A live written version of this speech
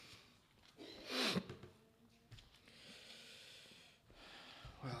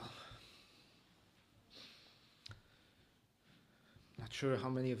Not sure how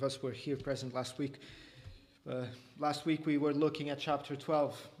many of us were here present last week. Last week we were looking at chapter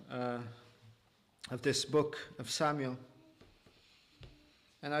 12 of this book of Samuel.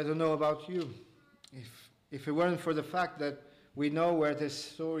 And I don't know about you. If it weren't for the fact that we know where this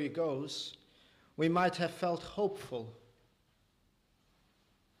story goes, we might have felt hopeful.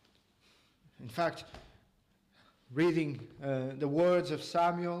 In fact, reading the words of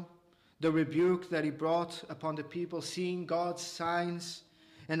Samuel, the rebuke that he brought upon the people, seeing God's signs,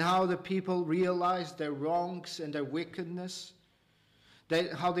 and how the people realized their wrongs and their wickedness,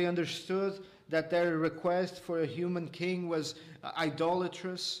 how they understood that their request for a human king was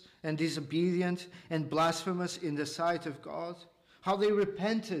idolatrous and disobedient and blasphemous in the sight of God, how they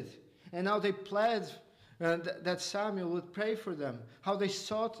repented and how they pled that Samuel would pray for them, how they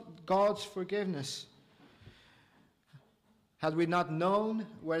sought God's forgiveness. Had we not known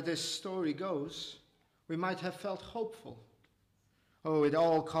where this story goes, we might have felt hopeful. Oh, it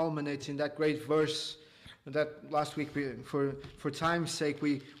all culminates in that great verse that last week, for time's sake,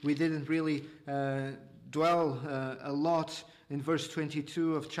 we didn't really dwell a lot in verse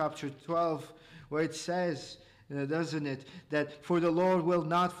 22 of chapter 12, where it says, doesn't it, that for the Lord will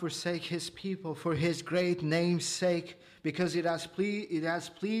not forsake his people for his great name's sake, because it has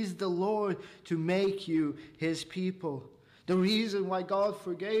pleased the Lord to make you his people. The reason why God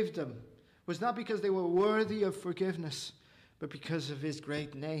forgave them was not because they were worthy of forgiveness, but because of his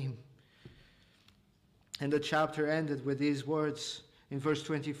great name. And the chapter ended with these words in verse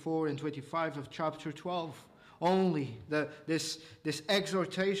 24 and 25 of chapter 12. Only this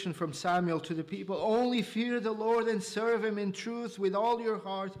exhortation from Samuel to the people, only fear the Lord and serve him in truth with all your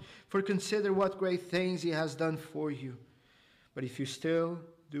heart, for consider what great things he has done for you. But if you still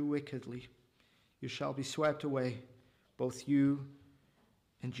do wickedly, you shall be swept away, both you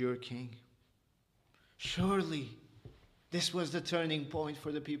and your king. Surely this was the turning point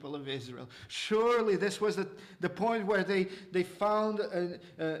for the people of Israel. Surely this was the point where they found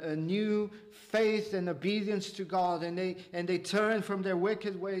a new faith and obedience to God, and they turned from their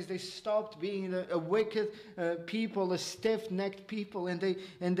wicked ways. They stopped being a wicked people, a stiff-necked people, and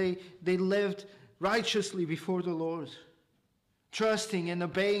they lived righteously before the Lord, trusting and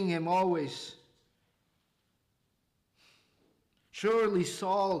obeying him always. Surely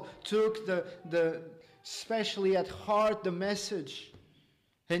Saul took especially at heart the message,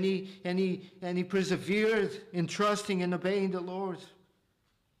 and he persevered in trusting and obeying the Lord.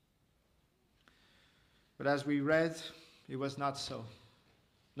 But as we read, it was not so.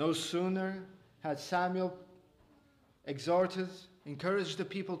 No sooner had Samuel exhorted, encouraged the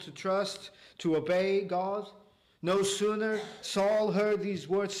people to trust, to obey God, no sooner Saul heard these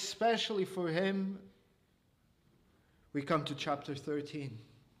words especially for him. We come to chapter 13,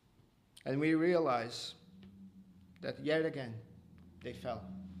 and we realize that yet again they fell.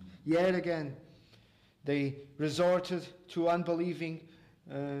 Yet again they resorted to unbelieving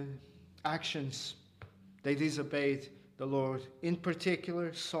actions. They disobeyed the Lord, in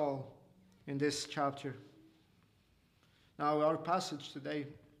particular Saul, in this chapter. Now our passage today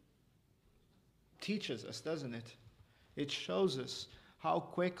teaches us, doesn't it? It shows us how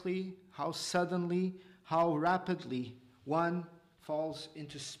quickly, how suddenly, how rapidly one falls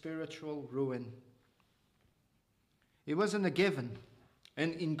into spiritual ruin. It wasn't a given.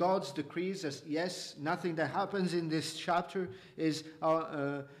 And in God's decrees, yes, nothing that happens in this chapter is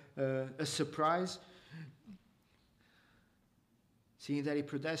a surprise. Seeing that he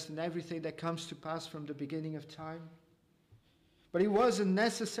predestined everything that comes to pass from the beginning of time. But it wasn't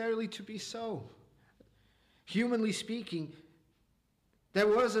necessarily to be so. Humanly speaking, there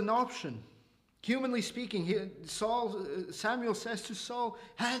was an option. Humanly speaking, Samuel says to Saul,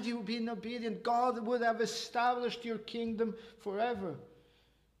 had you been obedient, God would have established your kingdom forever.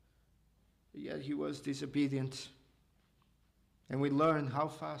 Yet he was disobedient. And we learn how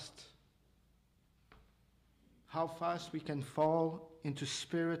fast we can fall into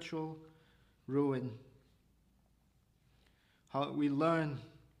spiritual ruin. We learn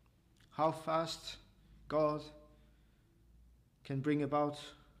how fast God can bring about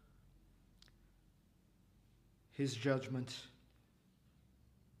his judgment.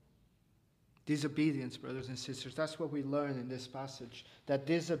 Disobedience, brothers and sisters, that's what we learn in this passage. That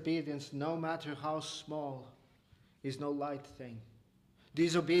disobedience, no matter how small, is no light thing.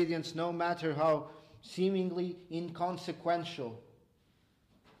 Disobedience, no matter how seemingly inconsequential,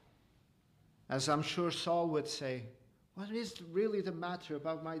 as I'm sure Saul would say, what is really the matter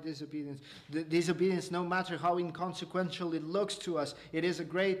about my disobedience? The disobedience, no matter how inconsequential it looks to us, it is a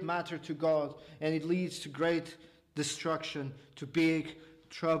great matter to God, and it leads to great destruction, to big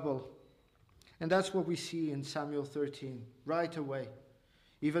trouble. And that's what we see in Samuel 13, right away.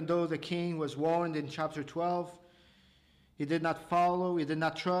 Even though the king was warned in chapter 12, he did not follow, he did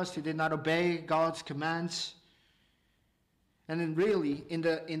not trust, he did not obey God's commands. And then really, in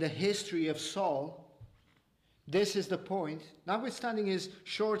the history of Saul, this is the point, notwithstanding his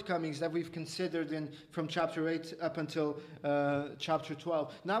shortcomings that we've considered from chapter 8 up until chapter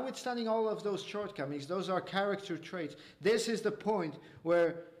 12. Notwithstanding all of those shortcomings, those are character traits. This is the point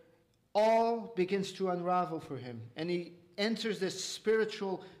where all begins to unravel for him. And he enters this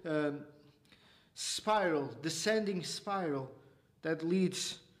spiritual spiral, descending spiral, that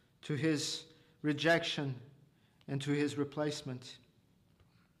leads to his rejection and to his replacement.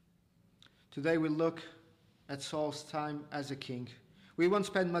 Today we look at Saul's time as a king. We won't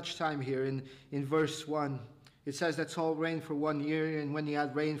spend much time here. In verse 1, it says that Saul reigned for 1 year, and when he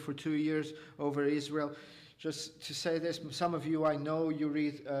had reigned for 2 years over Israel. Just to say this, some of you, I know you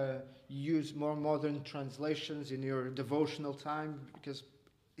use more modern translations in your devotional time because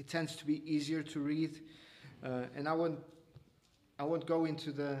it tends to be easier to read. And I won't go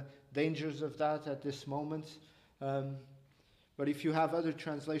into the dangers of that at this moment. But if you have other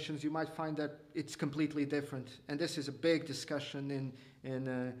translations, you might find that it's completely different. And this is a big discussion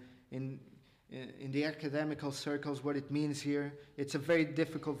in the academical circles, what it means here. It's a very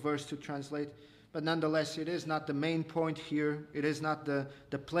difficult verse to translate. But nonetheless, it is not the main point here. It is not the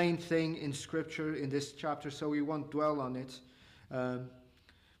plain thing in Scripture in this chapter, so we won't dwell on it.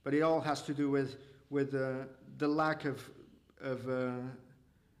 But it all has to do with the lack of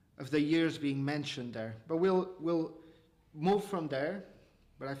the years being mentioned there. But we'll move from there,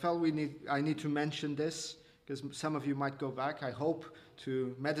 but I felt I need to mention this because some of you might go back, I hope,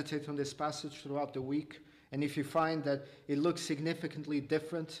 to meditate on this passage throughout the week. And if you find that it looks significantly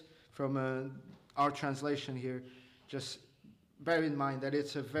different from our translation here, just bear in mind that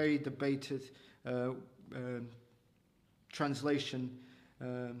it's a very debated translation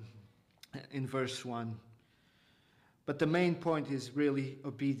in verse 1. But the main point is really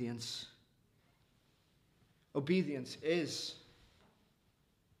obedience. Obedience is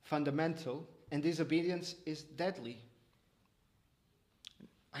fundamental, and disobedience is deadly.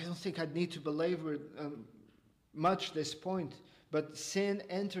 I don't think I'd need to belabor much this point, but sin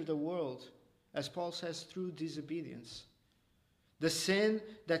entered the world, as Paul says, through disobedience. The sin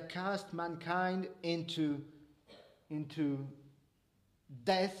that cast mankind into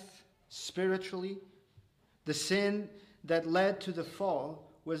death spiritually, the sin that led to the fall,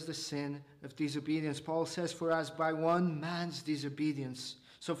 was the sin of disobedience. Paul says, for as by one man's disobedience.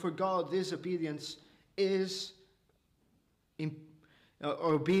 So for God, disobedience is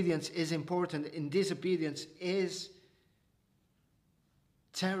obedience is important, and disobedience is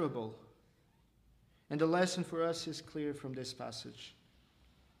terrible. And the lesson for us is clear from this passage.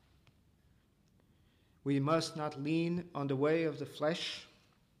 We must not lean on the way of the flesh,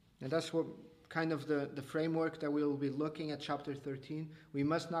 and that's what kind of the framework that we'll be looking at chapter 13. We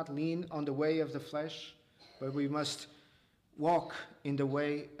must not lean on the way of the flesh, but we must walk in the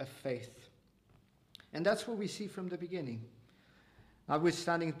way of faith. And that's what we see from the beginning.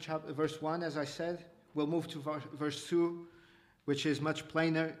 Notwithstanding verse 1, as I said, we'll move to verse 2, which is much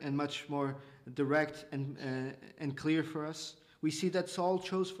plainer and much more direct and clear for us. We see that Saul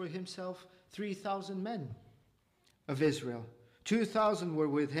chose for himself 3,000 men of Israel. 2,000 were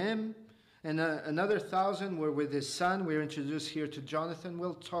with him, and another 1,000 were with his son. We're introduced here to Jonathan.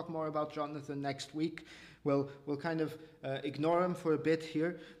 We'll talk more about Jonathan next week. We'll kind of ignore him for a bit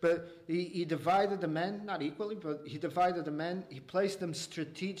here. But he divided the men, not equally, but he divided the men. He placed them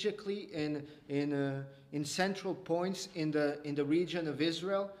strategically in central points in the region of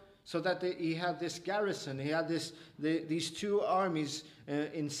Israel, so that he had this garrison. He had these two armies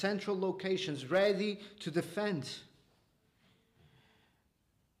in central locations ready to defend.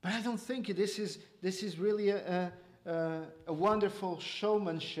 But I don't think this is really a wonderful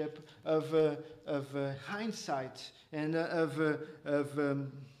showmanship of hindsight and of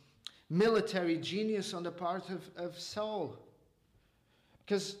military genius on the part of Saul.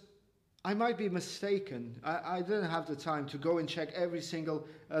 Because I might be mistaken. I didn't have the time to go and check every single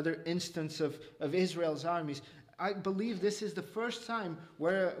other instance of Israel's armies. I believe this is the first time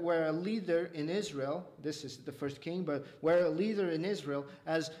where a leader in Israel, this is the first king, but where a leader in Israel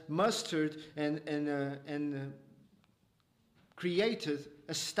has mustered and created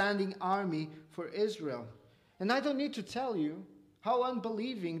a standing army for Israel. And I don't need to tell you how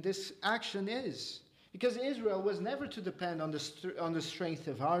unbelieving this action is. Because Israel was never to depend on the strength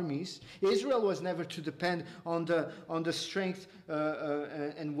of armies. Israel was never to depend on the strength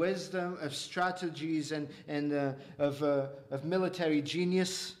and wisdom of strategies and of military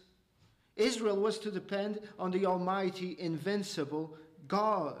genius. Israel was to depend on the almighty, invincible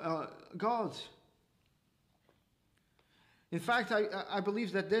God. In fact, I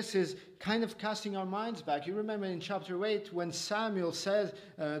believe that this is kind of casting our minds back. You remember in chapter 8 when Samuel said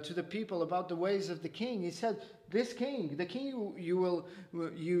to the people about the ways of the king, he said, this king, the king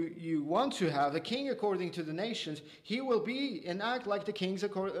you want to have, a king according to the nations, he will be and act like the kings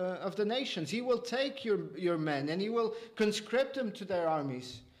of the nations. He will take your men and he will conscript them to their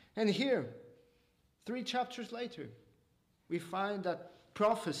armies. And here, 3 chapters later, we find that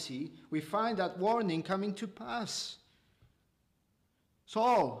prophecy, we find that warning coming to pass.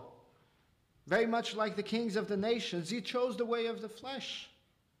 Saul, very much like the kings of the nations, he chose the way of the flesh.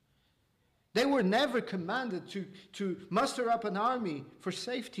 They were never commanded to muster up an army for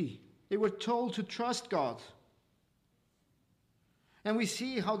safety. They were told to trust God. And we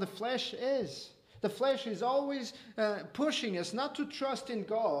see how the flesh is. The flesh is always pushing us not to trust in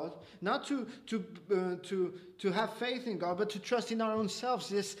God, not to have faith in God, but to trust in our own selves.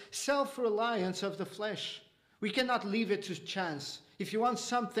 This self-reliance of the flesh. We cannot leave it to chance. If you want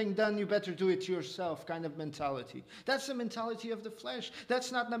something done, you better do it yourself kind of mentality. That's the mentality of the flesh.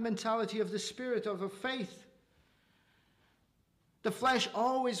 That's not the mentality of the Spirit, of a faith. The flesh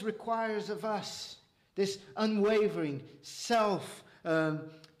always requires of us this unwavering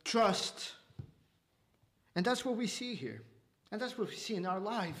self-trust. And that's what we see here. And that's what we see in our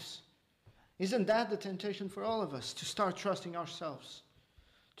lives. Isn't that the temptation for all of us? To start trusting ourselves.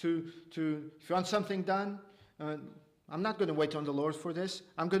 If you want something done, I'm not going to wait on the Lord for this.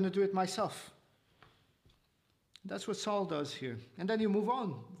 I'm going to do it myself. That's what Saul does here. And then you move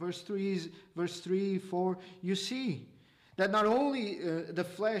on. Verse 3, 4, you see that not only the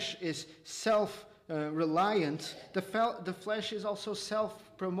flesh is self-reliant, the flesh is also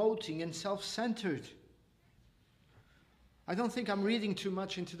self-promoting and self-centered. I don't think I'm reading too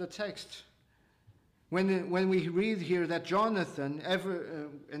much into the text. When we read here that Jonathan,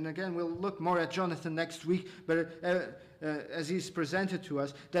 and again we'll look more at Jonathan next week, but as he's presented to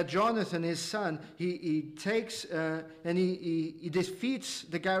us, that Jonathan, his son, he takes and he defeats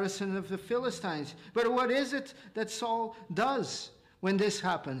the garrison of the Philistines. But what is it that Saul does when this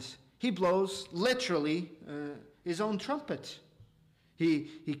happens? He blows literally his own trumpet. He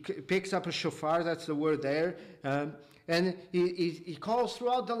picks up a shofar, that's the word there, and he calls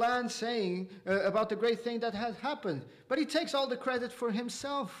throughout the land saying about the great thing that had happened. But he takes all the credit for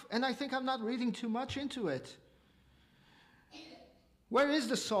himself. And I think I'm not reading too much into it. Where is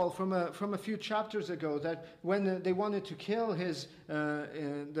the Saul from a few chapters ago that when they wanted to kill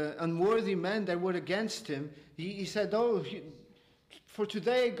the unworthy men that were against him, he said, for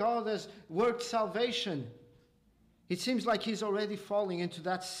today God has worked salvation. It seems like he's already falling into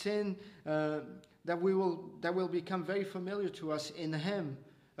that sin that will become very familiar to us in him,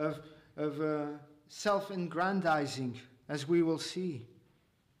 of self-aggrandizing, as we will see.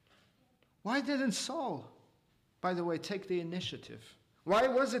 Why didn't Saul, by the way, take the initiative? Why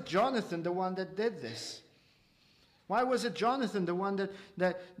was it Jonathan the one that did this? Why was it Jonathan the one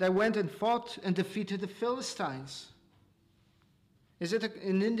that went and fought and defeated the Philistines? Is it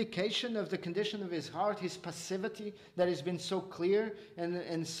an indication of the condition of his heart, his passivity that has been so clear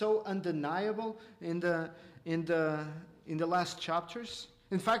and so undeniable in the last chapters?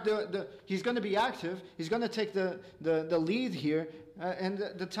 In fact, he's going to be active. He's going to take the lead here, and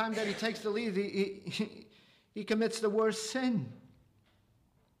the time that he takes the lead, he commits the worst sin.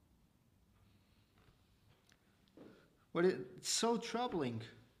 But it's so troubling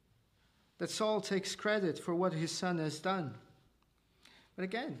that Saul takes credit for what his son has done. But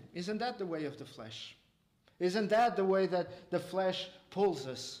again, isn't that the way of the flesh? Isn't that the way that the flesh pulls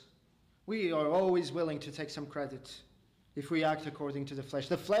us? We are always willing to take some credit if we act according to the flesh.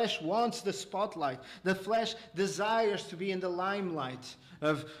 The flesh wants the spotlight. The flesh desires to be in the limelight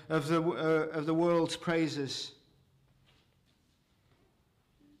of the world's praises.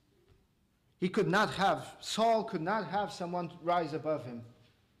 Saul could not have someone rise above him.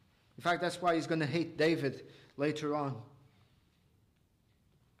 In fact, that's why he's going to hate David later on.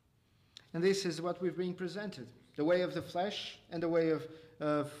 And this is what we've been presented. The way of the flesh and the way of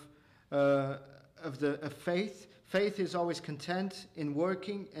faith. Faith is always content in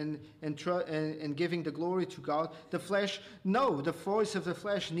working and giving the glory to God. The flesh, no, the voice of the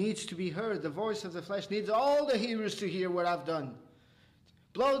flesh needs to be heard. The voice of the flesh needs all the hearers to hear what I've done.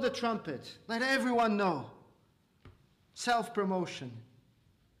 Blow the trumpet. Let everyone know. Self-promotion.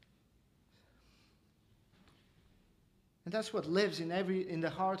 And that's what lives in the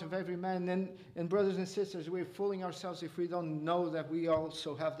heart of every man. And brothers and sisters, we're fooling ourselves if we don't know that we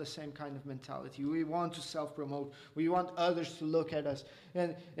also have the same kind of mentality. We want to self-promote. We want others to look at us.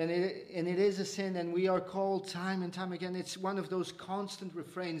 And it is a sin, and we are called time and time again. It's one of those constant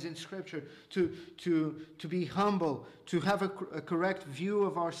refrains in Scripture to be humble, to have a correct view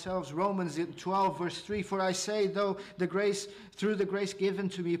of ourselves. Romans 12, verse 3, for I say, through the grace given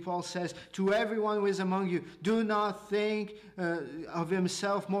to me, Paul says, to everyone who is among you, do not think of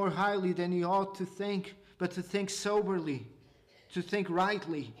himself more highly than he ought to think, but to think soberly, to think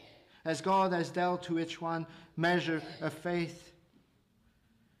rightly, as God has dealt to each one measure of faith.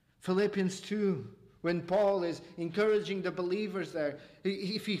 Philippians 2, when Paul is encouraging the believers there,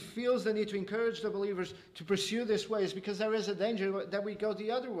 if he feels the need to encourage the believers to pursue this way, it's because there is a danger that we go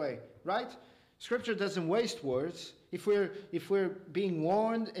the other way, right? Scripture doesn't waste words. If we're being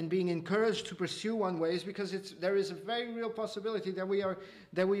warned and being encouraged to pursue one way, it's because there is a very real possibility that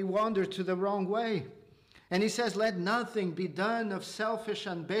we wander to the wrong way. And he says, let nothing be done of selfish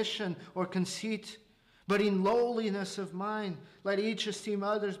ambition or conceit, but in lowliness of mind, let each esteem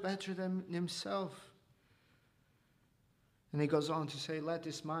others better than himself. And he goes on to say, let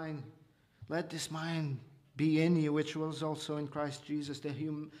this mind be in you, which was also in Christ Jesus, the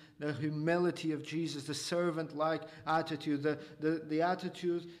humility of Jesus, the servant-like attitude, the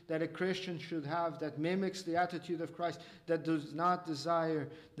attitude that a Christian should have that mimics the attitude of Christ, that does not desire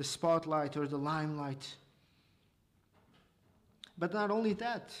the spotlight or the limelight. But not only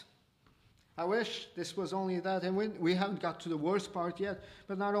that, I wish this was only that, and we haven't got to the worst part yet,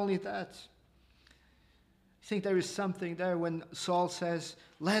 but not only that. I think there is something there when Saul says,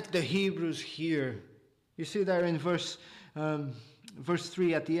 let the Hebrews hear. You see there in verse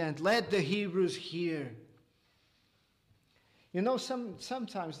 3 at the end, let the Hebrews hear. You know,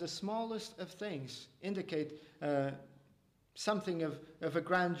 sometimes the smallest of things indicate something of a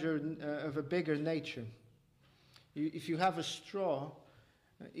grandeur, of a bigger nature. If you have a straw,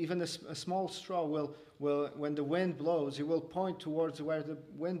 even a small straw will, when the wind blows, it will point towards where the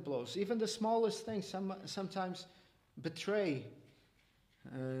wind blows. Even the smallest things sometimes betray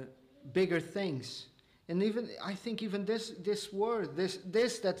bigger things. And even, I think even this word,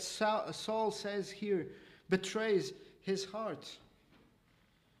 this that Saul says here, betrays his heart.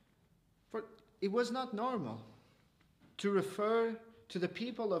 For it was not normal to refer to the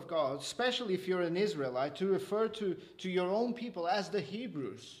people of God, especially if you're an Israelite, to refer to your own people as the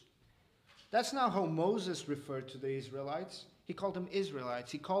Hebrews. That's not how Moses referred to the Israelites. He called them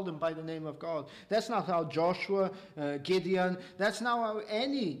Israelites. He called them by the name of God. That's not how Joshua, Gideon, that's not how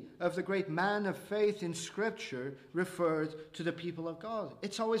any of the great men of faith in Scripture referred to the people of God.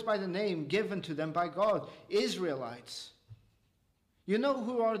 It's always by the name given to them by God, Israelites. You know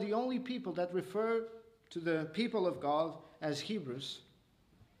who are the only people that refer to the people of God as Hebrews?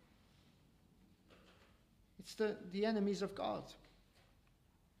 It's the enemies of God.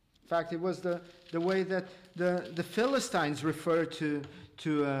 In fact, it was the way that the Philistines referred to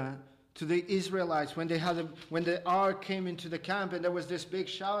the Israelites when the ark came into the camp and there was this big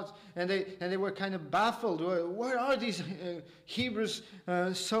shout and they were kind of baffled. What are these Hebrews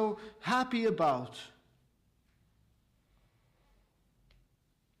so happy about?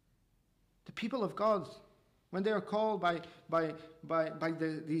 The people of God, when they are called by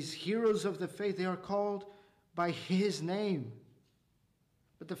these heroes of the faith, they are called by His name.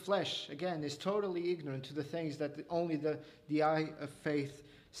 But the flesh, again, is totally ignorant to the things that only the eye of faith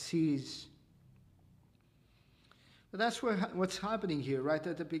sees. But that's what's happening here right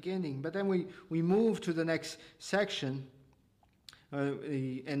at the beginning. But then we move to the next section.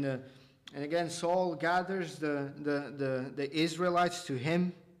 And again, Saul gathers the Israelites to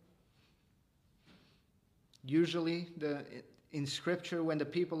him. Usually, in Scripture, when the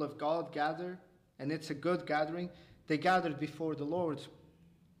people of God gather, and it's a good gathering, they gathered before the Lord.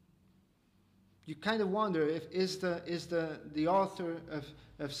 You kind of wonder is the author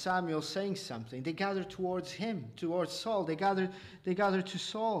of Samuel saying something? They gathered towards him, towards Saul. They gathered to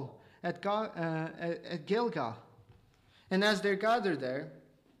Saul at Gilgal. And as they're gathered there,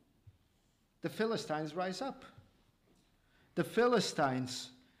 the Philistines rise up. The Philistines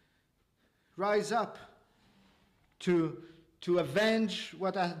rise up to avenge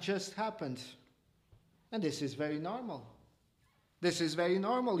what had just happened. And this is very normal. This is very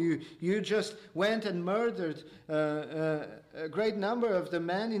normal. You just went and murdered a great number of the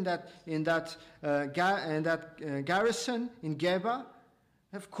men in that garrison in Geba.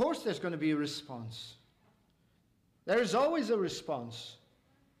 Of course there's going to be a response. There is always a response.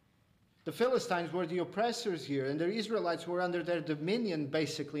 The Philistines were the oppressors here, and the Israelites were under their dominion,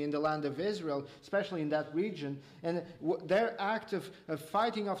 basically, in the land of Israel, especially in that region. And their act of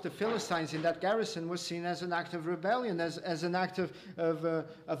fighting off the Philistines in that garrison was seen as an act of rebellion, as an act of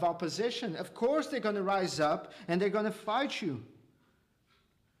opposition. Of course they're going to rise up, and they're going to fight you.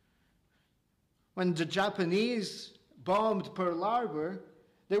 When the Japanese bombed Pearl Harbor,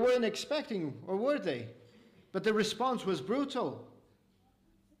 they weren't expecting, or were they? But the response was brutal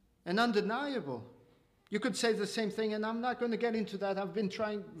and undeniable. You could say the same thing, and I'm not going to get into that. I've been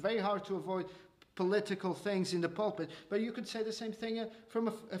trying very hard to avoid political things in the pulpit. But you could say the same thing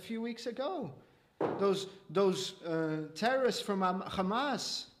from a few weeks ago. Those terrorists from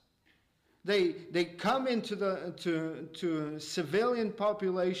Hamas, they come into to civilian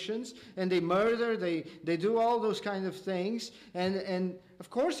populations, and they murder, they do all those kind of things, and of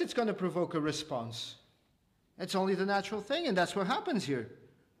course it's going to provoke a response. It's only the natural thing, and that's what happens here.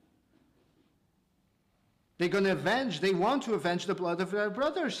 They're going to they want to avenge the blood of their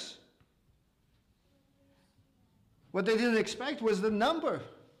brothers. What they didn't expect was the number.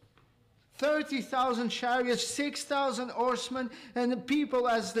 30,000 chariots, 6,000 horsemen, and the people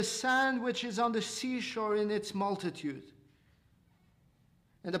as the sand which is on the seashore in its multitude.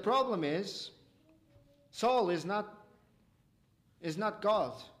 And the problem is, Saul is not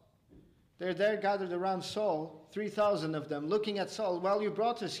God. They're there gathered around Saul, 3,000 of them, looking at Saul. Well, you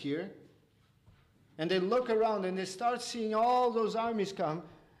brought us here. And they look around and they start seeing all those armies come.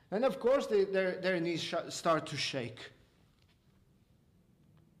 And of course their knees start to shake.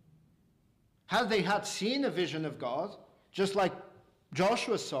 Had they seen a vision of God, just like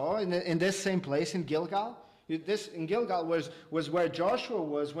Joshua saw in this same place in Gilgal? This in Gilgal was where Joshua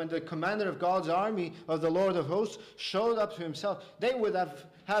was when the commander of God's army of the Lord of hosts showed up to himself. They would have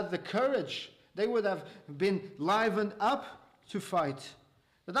had the courage. They would have been livened up to fight.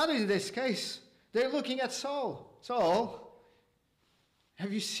 But not in this case. They're looking at Saul. Saul,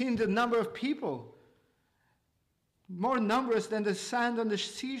 have you seen the number of people? More numerous than the sand on the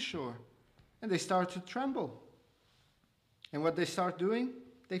seashore. And they start to tremble. And what they start doing?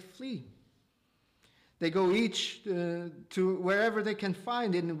 They flee. They go each to wherever they can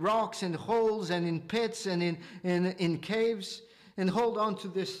find, in rocks and holes and in pits and in caves. And hold on to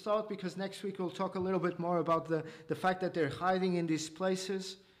this thought, because next week we'll talk a little bit more about the fact that they're hiding in these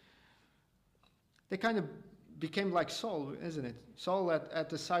places. They kind of became like Saul, isn't it? Saul, at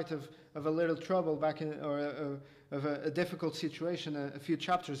the sight of a little trouble back in, or of a difficult situation a few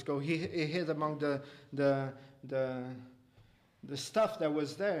chapters ago, he hid among the stuff that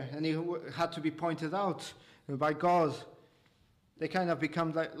was there, and he had to be pointed out by God. They kind of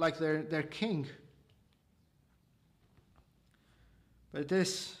become like their king. But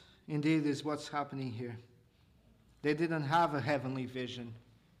this, indeed, is what's happening here. They didn't have a heavenly vision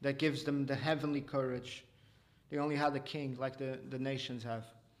that gives them the heavenly courage. They only had a king like the nations have.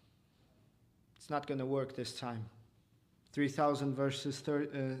 It's not going to work this time. 3,000 versus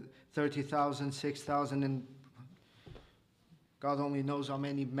 30,000, 6,000, and God only knows how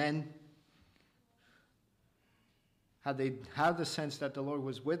many men. Had they had the sense that the Lord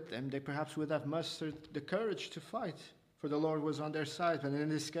was with them, they perhaps would have mustered the courage to fight, for the Lord was on their side. But in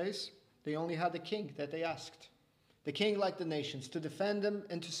this case, they only had the king that they asked. The king, like the nations, to defend them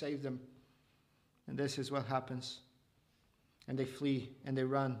and to save them. And this is what happens. And they flee and they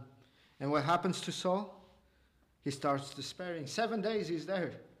run. And what happens to Saul? He starts despairing. 7 days he's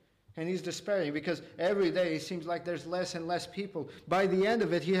there. And he's despairing because every day it seems like there's less and less people. By the end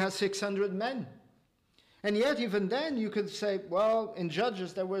of it, he has 600 men. And yet, even then, you could say, well, in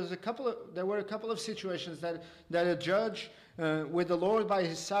Judges, there were a couple of situations that a judge with the Lord by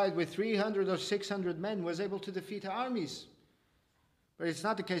his side, with 300 or 600 men, was able to defeat armies. But it's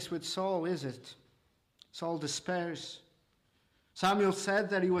not the case with Saul, is it? Saul despairs. Samuel said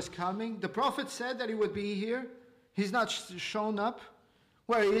that he was coming. The prophet said that he would be here. He's not shown up.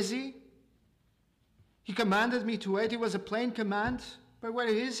 Where is he? He commanded me to wait. It was a plain command. But where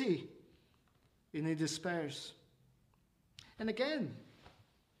is he? And he despairs. And again,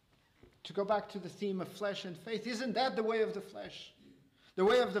 to go back to the theme of flesh and faith, isn't that the way of the flesh? The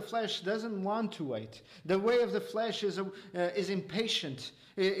way of the flesh doesn't want to wait. The way of the flesh is impatient.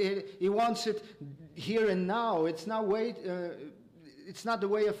 It wants it here and now. It's not it's not the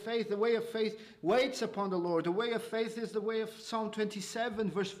way of faith. The way of faith waits upon the Lord. The way of faith is the way of Psalm 27,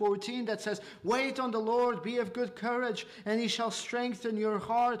 verse 14, that says, "Wait on the Lord, be of good courage, and he shall strengthen your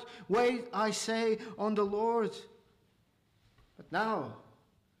heart. Wait, I say, on the Lord." But now,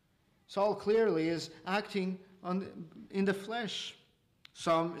 Saul clearly is acting in the flesh.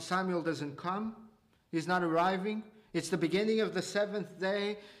 Samuel doesn't come. He's not arriving. It's the beginning of the seventh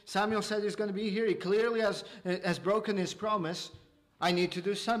day. Samuel said he's going to be here. He clearly has broken his promise. I need to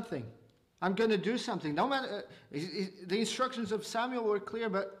do something. I'm going to do something. No matter the instructions of Samuel were clear,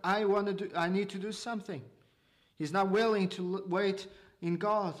 but I need to do something. He's not willing to wait on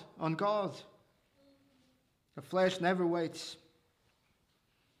God. The flesh never waits.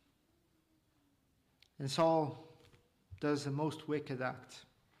 And Saul does the most wicked act.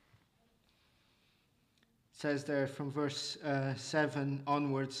 It says there from verse 7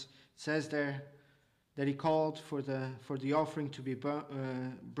 onwards, it says there that he called for the offering to be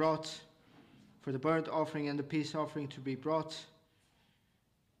brought, for the burnt offering and the peace offering to be brought,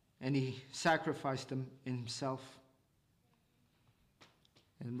 and he sacrificed them himself.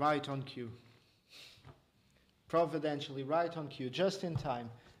 And right on cue, providentially, right on cue, just in time,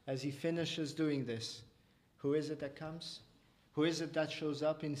 as he finishes doing this, who is it that comes? Who is it that shows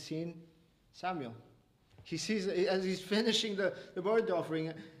up in scene? Samuel. He sees, as he's finishing the burnt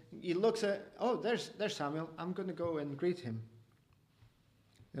offering, he looks at, oh, there's Samuel. I'm going to go and greet him.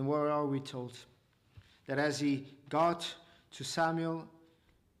 And what are we told? That as he got to Samuel,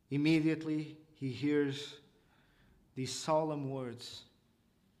 immediately he hears these solemn words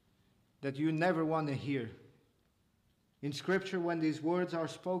that you never want to hear. In Scripture, when these words are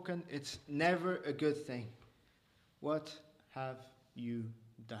spoken, it's never a good thing. What have you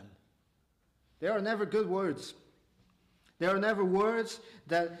done? They are never good words. They are never words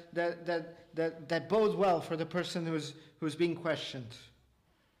that bode well for the person who's being questioned.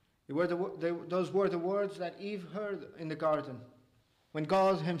 Those were the words that Eve heard in the garden when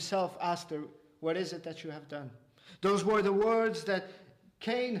God himself asked her, what is it that you have done? Those were the words that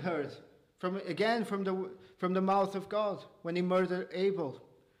Cain heard from the mouth of God when he murdered Abel.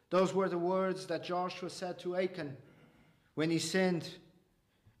 Those were the words that Joshua said to Achan when he sinned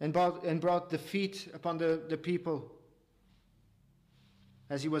and brought defeat upon the people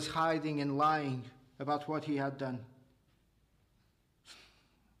as he was hiding and lying about what he had done.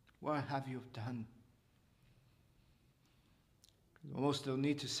 What have you done? Almost don't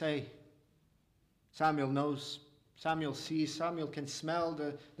need to say. Samuel knows. Samuel sees. Samuel can smell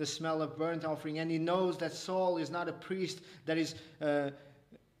the smell of burnt offering, and he knows that Saul is not a priest that is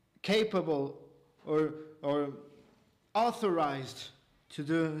capable or authorized to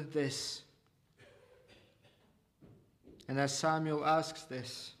do this. And as Samuel asks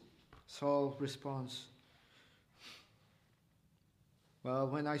this, Saul responds, well,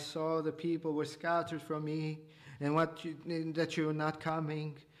 when I saw the people were scattered from me, and that you were not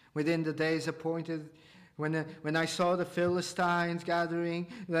coming within the days appointed, when I saw the Philistines gathering,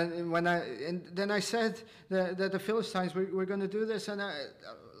 then I said that the Philistines were going to do this, and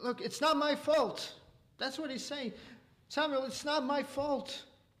look, it's not my fault. That's what he's saying. Samuel, it's not my fault.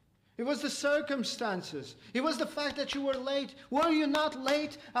 It was the circumstances. It was the fact that you were late. Were you not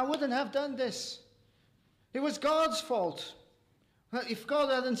late, I wouldn't have done this. It was God's fault. If God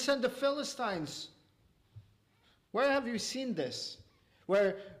hadn't sent the Philistines, where have you seen this?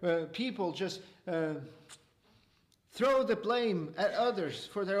 Where people just throw the blame at others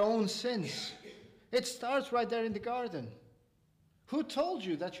for their own sins. It starts right there in the garden. Who told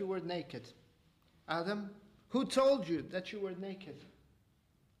you that you were naked? Adam? Who told you that you were naked?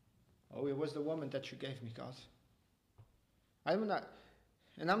 Oh, it was the woman that you gave me, God. I'm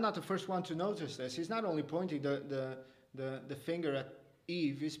not the first one to notice this. He's not only pointing the finger at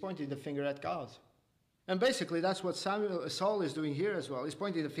Eve, he's pointing the finger at God. And basically that's what Saul is doing here as well. He's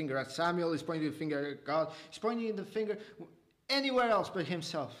pointing the finger at Samuel, he's pointing the finger at God, he's pointing the finger anywhere else but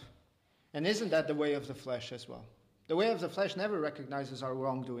himself. And isn't that the way of the flesh as well? The way of the flesh never recognizes our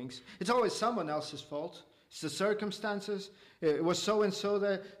wrongdoings. It's always someone else's fault. It's the circumstances. It was so-and-so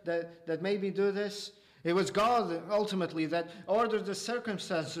that made me do this. It was God, ultimately, that ordered the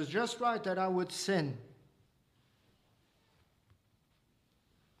circumstances just right that I would sin.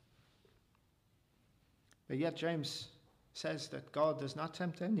 But yet James says that God does not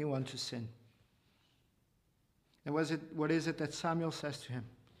tempt anyone to sin. And what is it that Samuel says to him?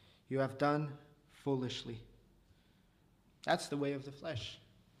 You have done foolishly. That's the way of the flesh.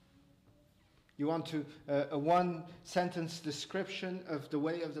 You want a one-sentence description of the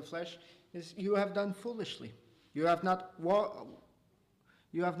way of the flesh is you have done foolishly. You have not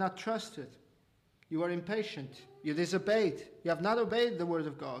trusted. You are impatient. You disobeyed. You have not obeyed the word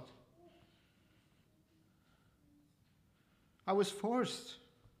of God. I was forced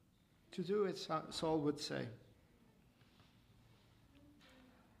to do it, Saul would say.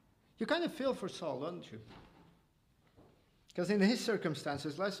 You kind of feel for Saul, don't you? Because in his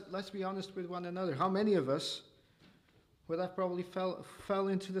circumstances, let's be honest with one another. How many of us would have probably fell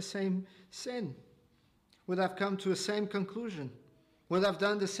into the same sin? would have come to the same conclusion, would have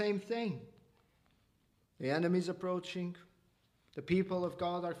done the same thing. The enemy is approaching. The people of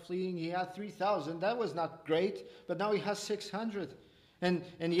God are fleeing. He had 3,000. That was not great, but now he has 600. And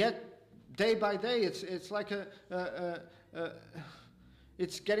yet, day by day, it's like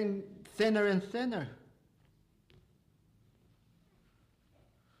it's getting thinner and thinner.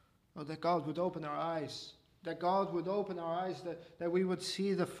 Oh, that God would open our eyes. That God would open our eyes, that we would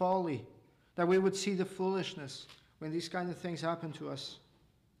see the folly, that we would see the foolishness when these kind of things happen to us.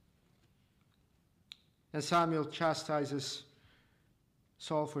 And Samuel chastises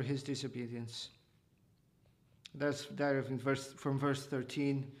Saul for his disobedience. That's there from verse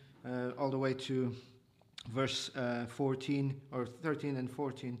 13 all the way to verse 14, or 13 and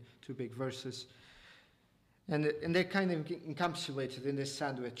 14, two big verses. And they're kind of encapsulated in this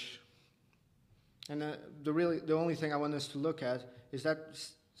sandwich. And the only thing I want us to look at is that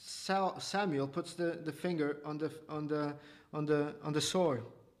Samuel puts the finger on the sword.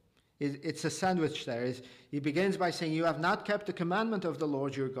 It's a sandwich there. He begins by saying, "You have not kept the commandment of the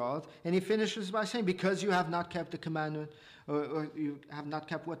Lord your God," and he finishes by saying, "Because you have not kept the commandment, or you have not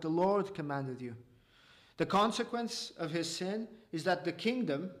kept what the Lord commanded you." The consequence of his sin is that the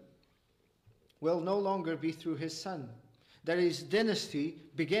kingdom will no longer be through his son. That his dynasty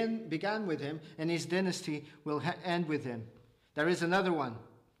began with him, and his dynasty will end with him. There is another one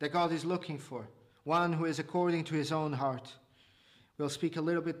that God is looking for, one who is according to his own heart. We'll speak a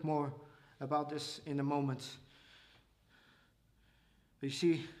little bit more about this in a moment. But you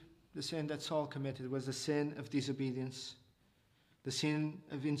see, the sin that Saul committed was the sin of disobedience, the sin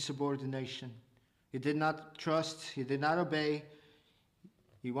of insubordination. He did not trust, he did not obey.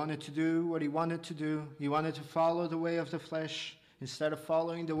 He wanted to do what he wanted to do. He wanted to follow the way of the flesh instead of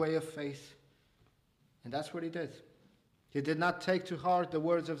following the way of faith. And that's what he did. He did not take to heart the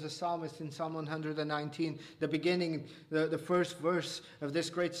words of the psalmist in Psalm 119, the beginning, the first verse of this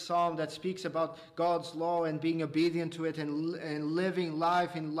great psalm that speaks about God's law and being obedient to it and living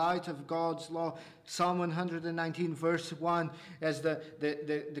life in light of God's law. Psalm 119, verse 1, as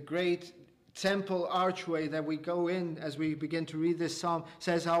the great temple archway that we go in as we begin to read this psalm,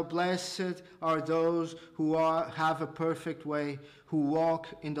 says, "How blessed are those who have a perfect way, who walk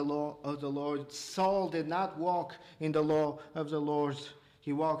in the law of the Lord." Saul did not walk in the law of the Lord.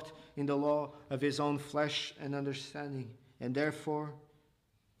 He walked in the law of his own flesh and understanding. And therefore,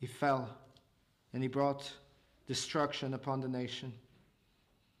 he fell and he brought destruction upon the nation.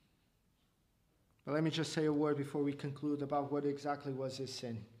 But let me just say a word before we conclude about what exactly was his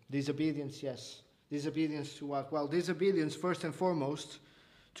sin. Disobedience, yes. Disobedience to what? Well, disobedience first and foremost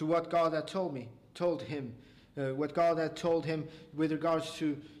to what God had told him. What God had told him with regards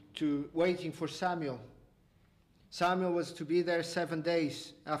to waiting for Samuel. Samuel was to be there 7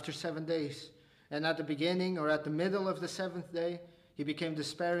 days, after 7 days. And at the beginning or at the middle of the 7th day, he became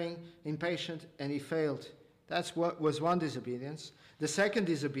despairing, impatient, and he failed. That's what was one disobedience. The second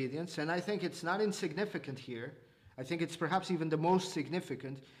disobedience, and I think it's not insignificant here, I think it's perhaps even the most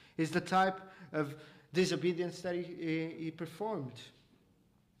significant, is the type of disobedience that he performed.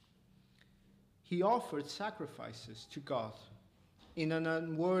 He offered sacrifices to God in an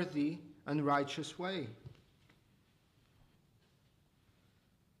unworthy, unrighteous way.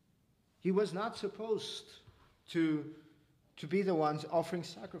 He was not supposed to be the ones offering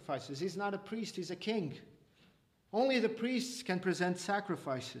sacrifices. He's not a priest, he's a king. Only the priests can present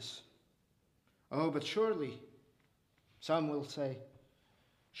sacrifices. Oh, but surely, some will say,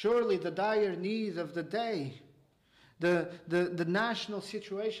 surely the dire need of the day, the national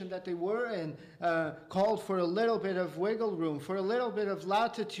situation that they were in, called for a little bit of wiggle room, for a little bit of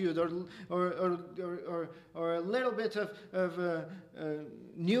latitude, or a little bit of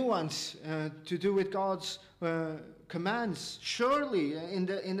nuance to do with God's commands. Surely,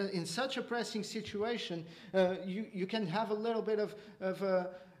 in such a pressing situation, you can have a little bit of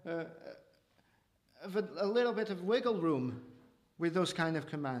a little bit of wiggle room with those kind of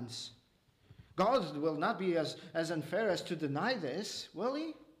commands. God will not be as unfair as to deny this, will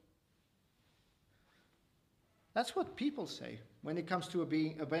he? That's what people say when it comes to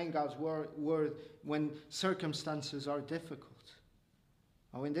obeying God's word when circumstances are difficult.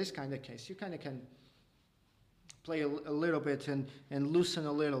 Oh, in this kind of case, you kind of can play a little bit and loosen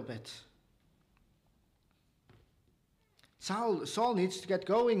a little bit. Saul needs to get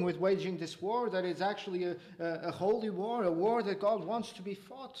going with waging this war that is actually a holy war, a war that God wants to be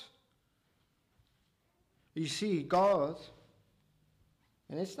fought. You see, God,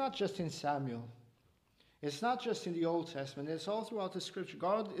 and it's not just in Samuel, it's not just in the Old Testament, it's all throughout the Scripture.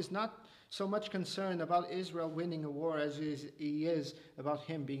 God is not so much concerned about Israel winning a war as he is about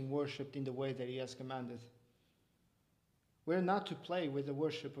him being worshipped in the way that he has commanded. We're not to play with the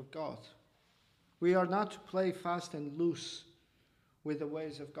worship of God. We are not to play fast and loose with the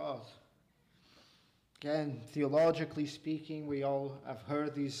ways of God. Again, theologically speaking, we all have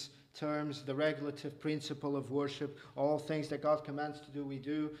heard these terms, the regulative principle of worship. All things that God commands to do, we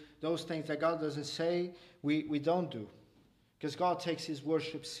do. Those things that God doesn't say, we don't do. Because God takes his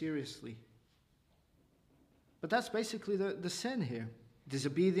worship seriously. But that's basically the sin here.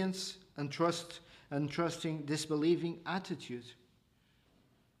 Disobedience, untrusting, disbelieving attitude.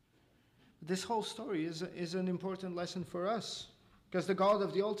 This whole story is an important lesson for us. Because the God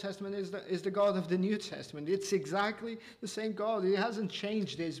of the Old Testament is the God of the New Testament. It's exactly the same God. He hasn't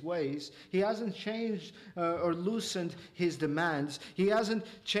changed his ways. He hasn't changed or loosened his demands. He hasn't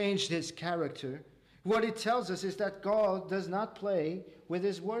changed his character. What it tells us is that God does not play with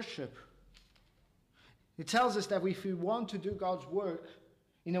his worship. It tells us that if we want to do God's work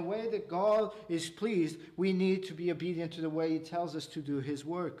in a way that God is pleased, we need to be obedient to the way he tells us to do his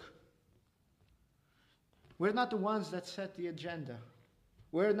work. We're not the ones that set the agenda.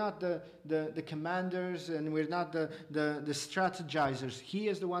 We're not the commanders, and we're not the strategizers. He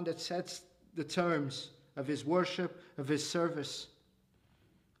is the one that sets the terms of his worship, of his service.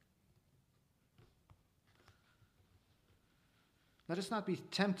 Let us not be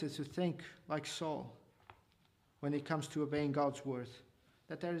tempted to think like Saul when it comes to obeying God's word,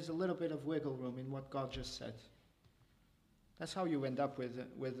 that there is a little bit of wiggle room in what God just said. That's how you end up with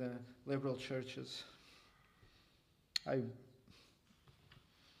liberal churches. I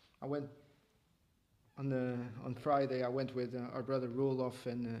went on Friday. I went with our brother Roelof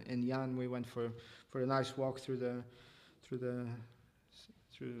and Jan. We went for a nice walk through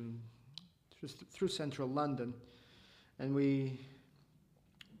central London, and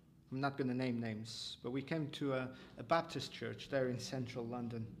I'm not going to name names, but we came to a Baptist church there in central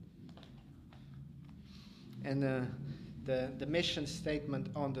London, and the mission statement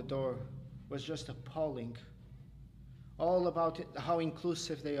on the door was just appalling. All about it, how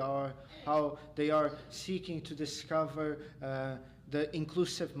inclusive they are, how they are seeking to discover the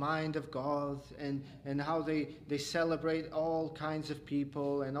inclusive mind of God, and how they celebrate all kinds of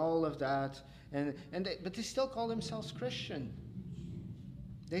people and all of that. But they still call themselves Christian.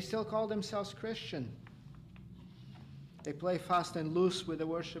 They still call themselves Christian. They play fast and loose with the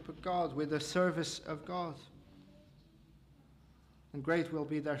worship of God, with the service of God. And great will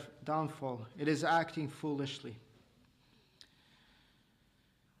be their downfall. It is acting foolishly.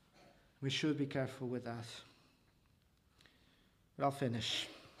 We should be careful with that. But I'll finish.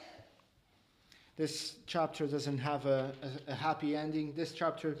 This chapter doesn't have a happy ending. This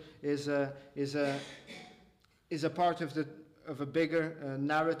chapter is a part of a bigger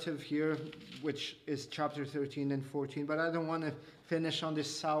narrative here, which is chapter 13 and 14. But I don't want to finish on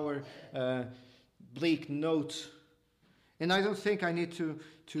this sour, bleak note. And I don't think I need to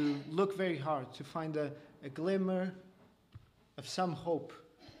look very hard to find a glimmer of some hope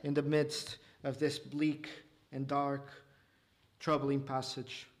in the midst of this bleak and dark, troubling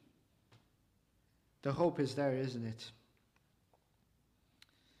passage. The hope is there, isn't it?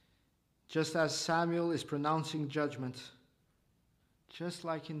 Just as Samuel is pronouncing judgment, just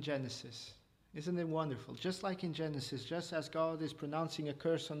like in Genesis. Isn't it wonderful? Just like in Genesis, just as God is pronouncing a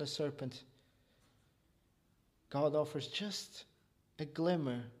curse on the serpent, God offers just a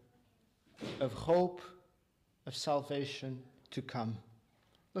glimmer of hope, of salvation to come.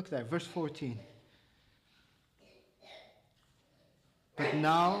 Look there, verse 14. But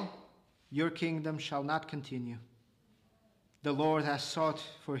now your kingdom shall not continue. The Lord has sought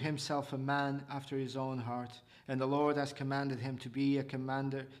for himself a man after his own heart, and the Lord has commanded him to be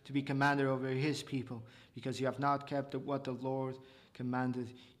commander over his people, because you have not kept what the Lord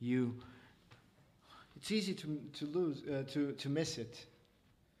commanded you. It's easy to miss it,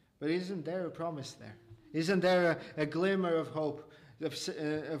 but isn't there a promise there? Isn't there a glimmer of hope?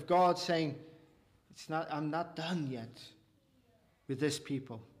 Of God saying, I'm not done yet with this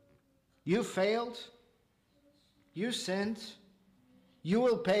people. You failed. You sinned. You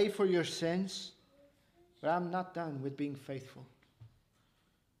will pay for your sins. But I'm not done with being faithful.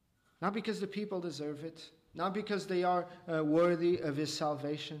 Not because the people deserve it. Not because they are worthy of his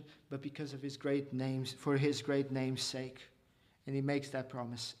salvation. But because of his great names, for his great name's sake. And he makes that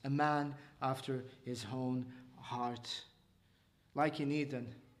promise. A man after his own heart. Like in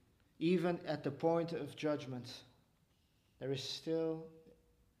Eden, even at the point of judgment, there is still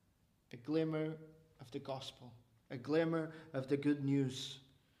a glimmer of the gospel, a glimmer of the good news.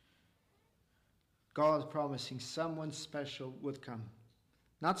 God promising someone special would come.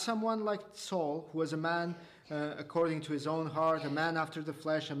 Not someone like Saul, who was a man according to his own heart, a man after the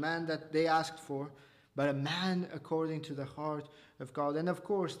flesh, a man that they asked for, but a man according to the heart of God. And of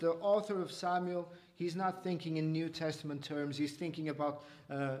course, the author of Samuel, he's not thinking in New Testament terms. He's thinking about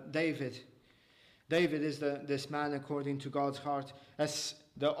David. David is this man according to God's heart, as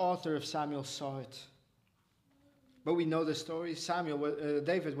the author of Samuel saw it. But we know the story.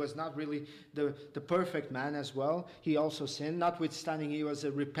 David was not really the perfect man as well. He also sinned. Notwithstanding, he was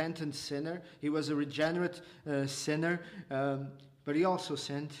a repentant sinner. He was a regenerate sinner. But he also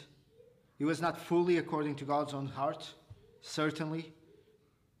sinned. He was not fully according to God's own heart, certainly.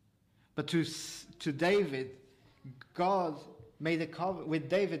 But to David, God made a covenant. With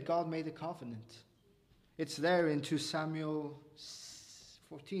David, God made a covenant. It's there in 2 Samuel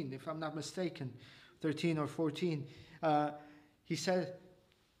 14, if I'm not mistaken. 13 or 14, he said,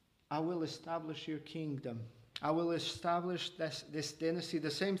 I will establish your kingdom. I will establish this dynasty.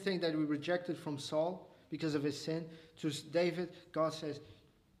 The same thing that we rejected from Saul because of his sin. To David, God says,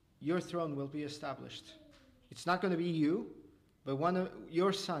 your throne will be established. It's not going to be you, but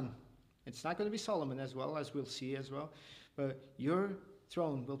your son. It's not going to be Solomon as well, as we'll see as well. But your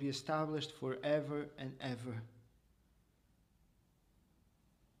throne will be established forever and ever.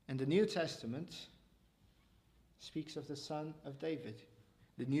 And the New Testament speaks of the son of David.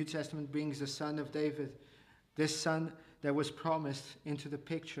 The New Testament brings the son of David, this son that was promised, into the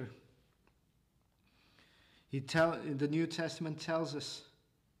picture. The New Testament tells us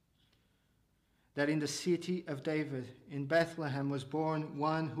that in the city of David, in Bethlehem, was born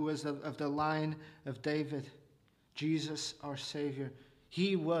one who was of the line of David, Jesus our Savior.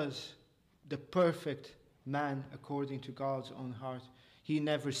 He was the perfect man according to God's own heart. He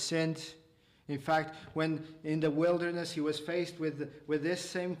never sinned. In fact, when in the wilderness he was faced with this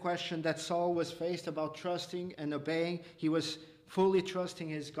same question that Saul was faced about trusting and obeying, he was fully trusting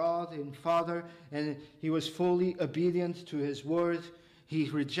his God and Father, and he was fully obedient to his word. He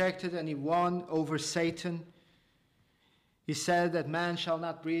rejected and he won over Satan. He said that man shall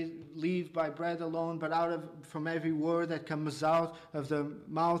not live by bread alone, but from every word that comes out of the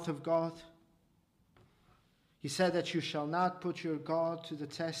mouth of God. He said that you shall not put your God to the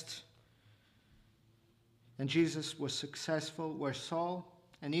test. And Jesus was successful where Saul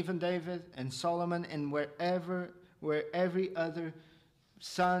and even David and Solomon and where every other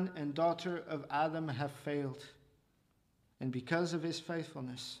son and daughter of Adam have failed. And because of his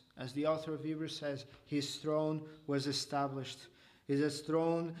faithfulness, as the author of Hebrews says, his throne was established. His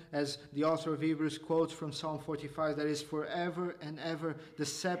throne, as the author of Hebrews quotes from Psalm 45, that is forever and ever. The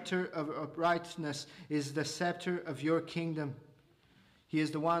scepter of uprightness is the scepter of your kingdom. He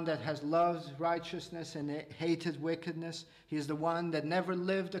is the one that has loved righteousness and hated wickedness. He is the one that never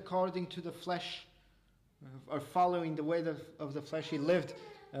lived according to the flesh or following the way of the flesh. He lived,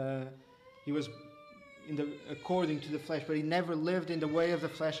 he was according to the flesh, but he never lived in the way of the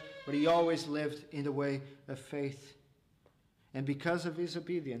flesh, but he always lived in the way of faith. And because of his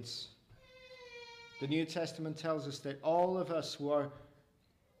obedience, the New Testament tells us that all of us who are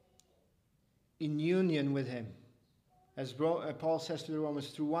in union with him, as Paul says to the Romans,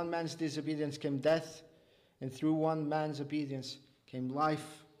 through one man's disobedience came death, and through one man's obedience came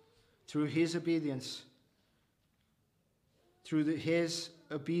life. Through his obedience,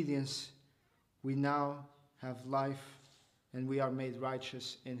 we now have life, and we are made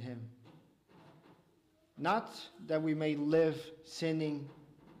righteous in him. Not that we may live sinning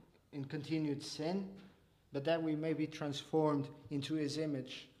in continued sin, but that we may be transformed into his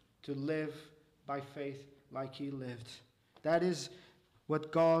image, to live by faith like he lived. That is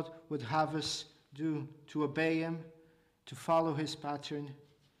what God would have us do, to obey him, to follow his pattern,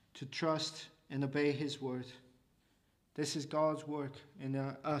 to trust and obey his word. This is God's work in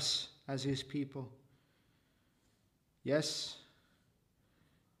us as his people. Yes,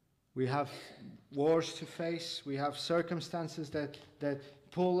 we have wars to face. We have circumstances that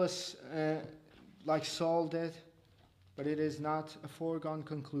pull us like Saul did. But it is not a foregone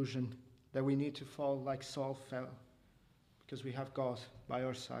conclusion that we need to fall like Saul fell. Because we have God by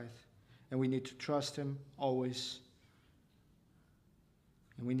our side. And we need to trust him always.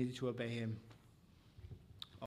 And we need to obey him.